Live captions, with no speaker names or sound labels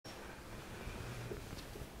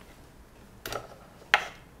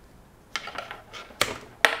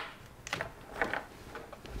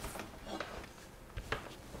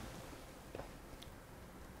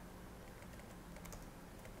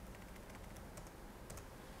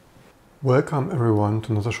Welcome everyone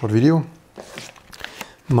to another short video.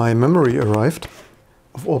 My memory arrived.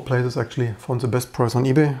 Of all places, actually found the best price on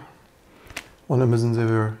eBay. On Amazon they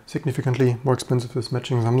were significantly more expensive with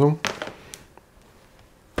matching Samsung.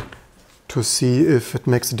 To see if it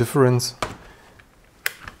makes a difference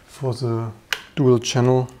for the dual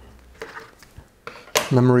channel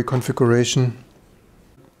memory configuration.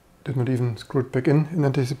 Did not even screw it back in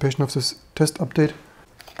anticipation of this test update.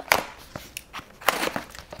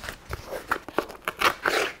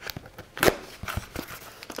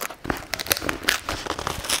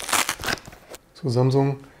 So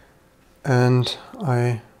Samsung, and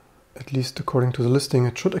at least according to the listing,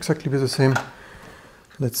 it should exactly be the same.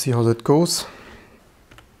 Let's see how that goes.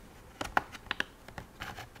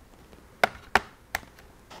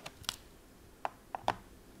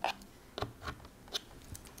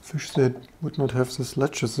 Wish they would not have these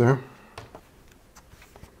latches there.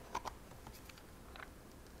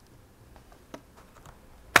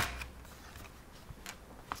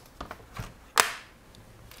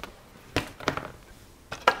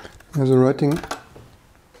 There's a writing.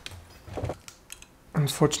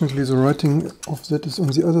 Unfortunately, the writing of that is on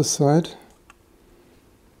the other side,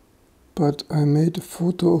 but I made a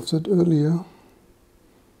photo of that earlier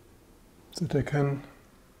that I can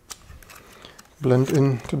blend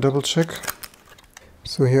in to double check.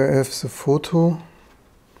 So here I have the photo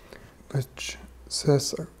which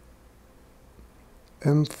says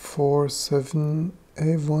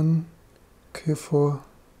M47A1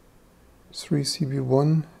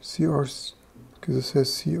 K43CB1 CRC. Okay, this says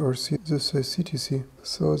CRC, this says CTC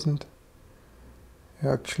 1000.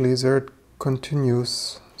 Actually there it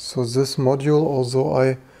continues. So this module, although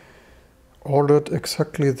I ordered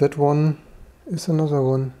exactly that one, is another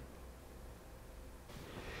one.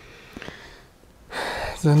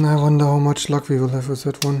 Then I wonder how much luck we will have with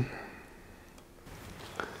that one.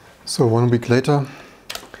 So 1 week later,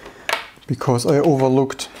 because I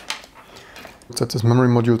overlooked that these memory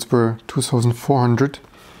modules were 2400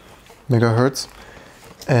 megahertz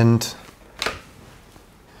and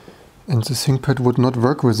the ThinkPad would not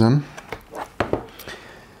work with them.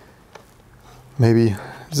 Maybe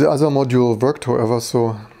the other module worked, however,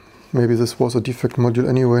 so maybe this was a defect module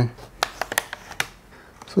anyway.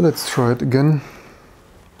 So let's try it again.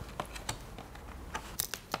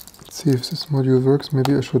 See if this module works.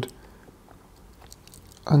 Maybe I should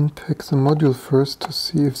unpack the module first to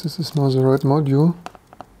see if this is now the right module.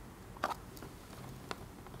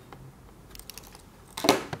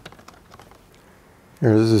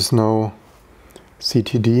 Here, this is now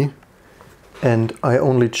CTD, and I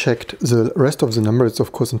only checked the rest of the number. It's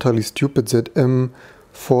of course entirely stupid that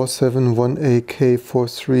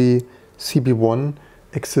M471AK43CB1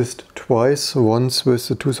 exist twice, once with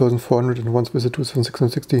the 2400 and once with the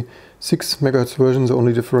 2666 MHz version. The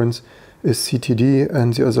only difference is CTD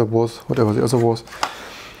and the other was whatever the other was.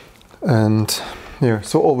 And yeah,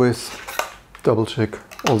 so always double check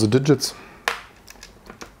all the digits.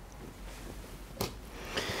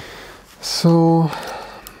 So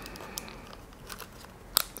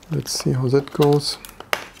let's see how that goes.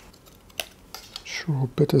 Sure,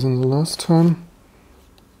 better than the last time.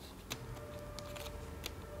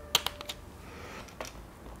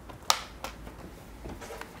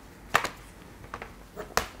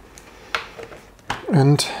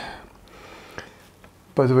 And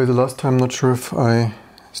by the way, the last time, not sure if I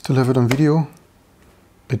still have it on video.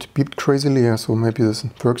 It beeped crazily, yeah, so maybe this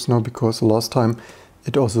works now, because the last time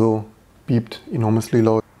it also beeped enormously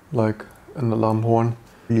loud, like an alarm horn.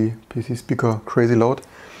 Really PC speaker, crazy loud.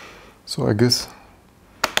 So I guess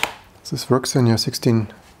this works in, yeah, 16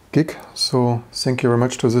 gig. So thank you very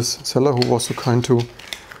much to this seller who was so kind to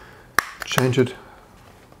change it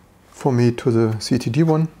for me to the CTD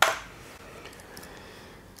one.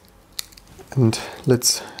 And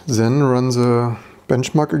let's then run the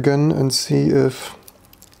benchmark again and see if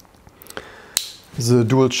the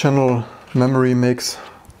dual channel memory makes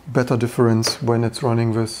better difference when it's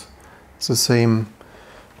running with the same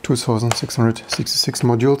 2666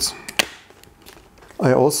 modules.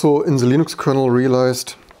 I also in the Linux kernel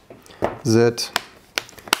realized that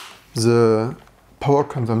the power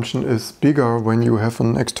consumption is bigger when you have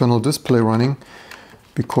an external display running,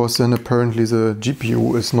 because then apparently the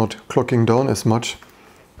GPU is not clocking down as much.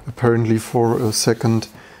 Apparently for a second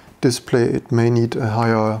display it may need a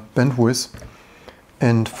higher bandwidth,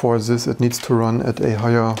 and for this it needs to run at a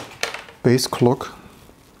higher base clock.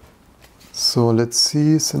 So let's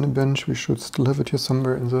see, Cinebench, we should still have it here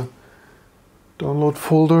somewhere in the download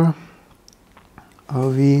folder. Are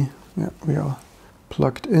we? Yeah, we are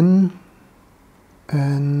plugged in.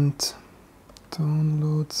 And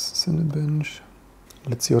downloads, Cinebench.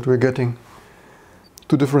 Let's see what we're getting.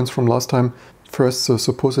 Two difference from last time. First, the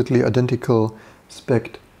supposedly identical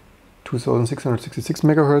spec 2666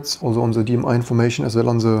 MHz. Also on the DMI information as well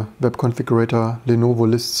on the web configurator, Lenovo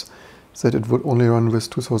lists that it would only run with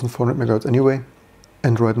 2400 MHz anyway.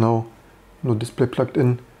 And right now, no display plugged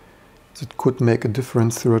in. That could make a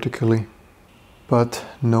difference theoretically. But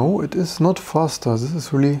no, it is not faster. This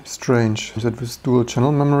is really strange. That with dual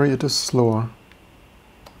channel memory it is slower.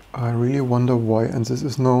 I really wonder why. And this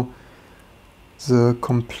is now the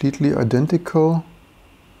completely identical.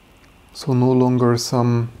 So no longer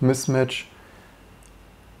some mismatch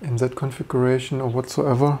in that configuration or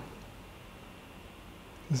whatsoever.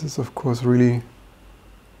 This is of course really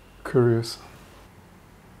curious.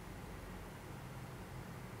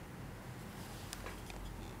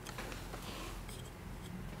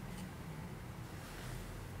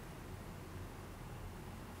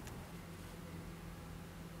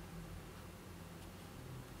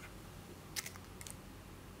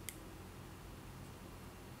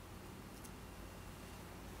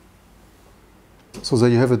 So there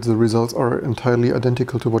you have it, the results are entirely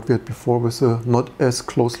identical to what we had before with a not as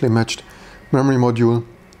closely matched memory module.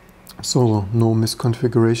 So no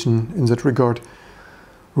misconfiguration in that regard.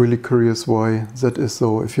 Really curious why that is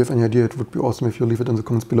so. If you have any idea, it would be awesome if you leave it in the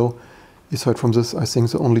comments below. Aside from this, I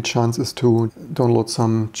think the only chance is to download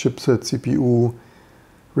some chipset, CPU,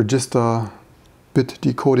 register, bit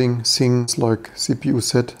decoding things like CPU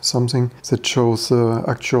set something that shows the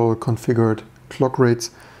actual configured clock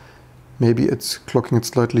rates. Maybe it's clocking it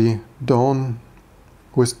slightly down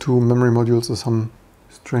with two memory modules or some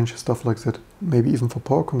strange stuff like that. Maybe even for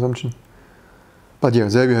power consumption. But yeah,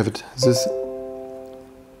 there you have it. This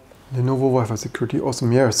Lenovo Wi-Fi security,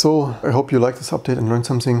 awesome. Yeah, so I hope you liked this update and learned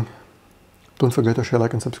something. Don't forget to share,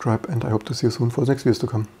 like and subscribe, and I hope to see you soon for the next videos to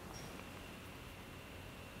come.